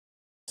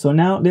So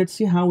now let's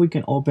see how we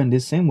can open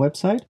this same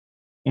website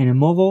in a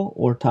mobile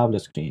or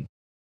tablet screen.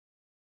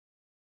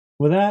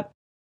 With that,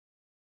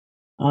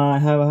 I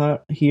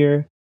have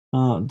here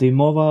the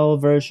mobile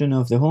version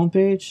of the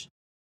homepage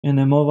and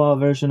the mobile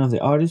version of the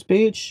artist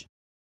page.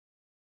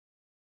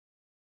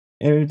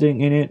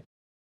 Everything in it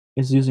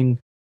is using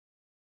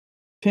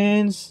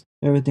pins.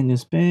 Everything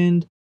is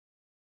pinned.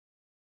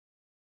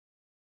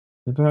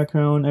 The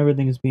background,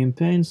 everything is being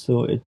pinned,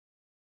 so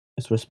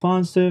it's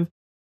responsive.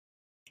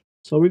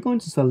 So we're going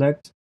to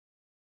select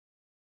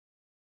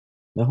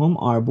the home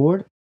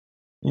artboard,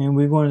 and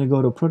we're going to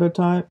go to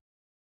prototype.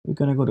 We're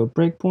going to go to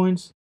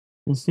breakpoints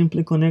and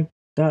simply connect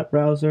that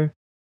browser,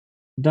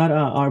 that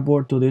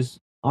artboard to this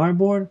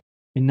artboard,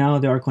 and now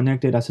they are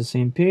connected as the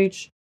same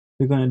page.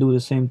 We're going to do the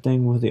same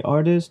thing with the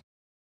artist.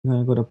 We're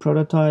going to go to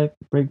prototype,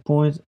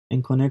 breakpoints,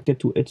 and connect it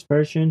to its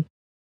version.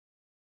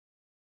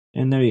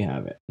 And there you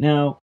have it.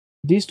 Now,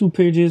 these two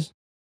pages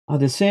are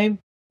the same,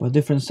 but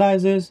different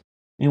sizes.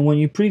 And when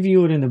you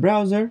preview it in the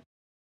browser,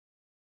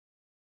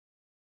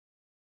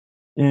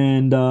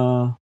 and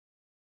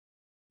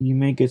you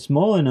make it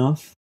small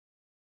enough,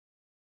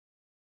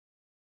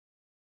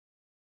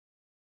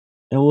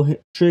 it will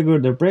trigger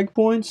the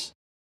breakpoints,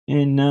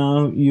 and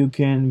now you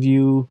can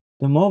view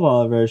the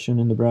mobile version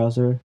in the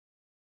browser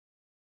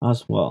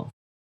as well.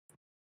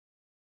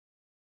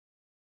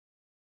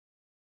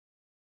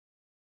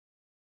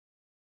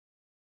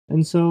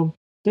 And so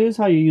this is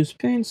how you use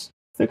pins,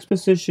 fixed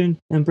position,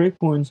 and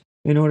breakpoints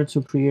in order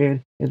to create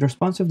a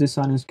responsive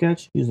design in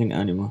Sketch using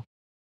Anima.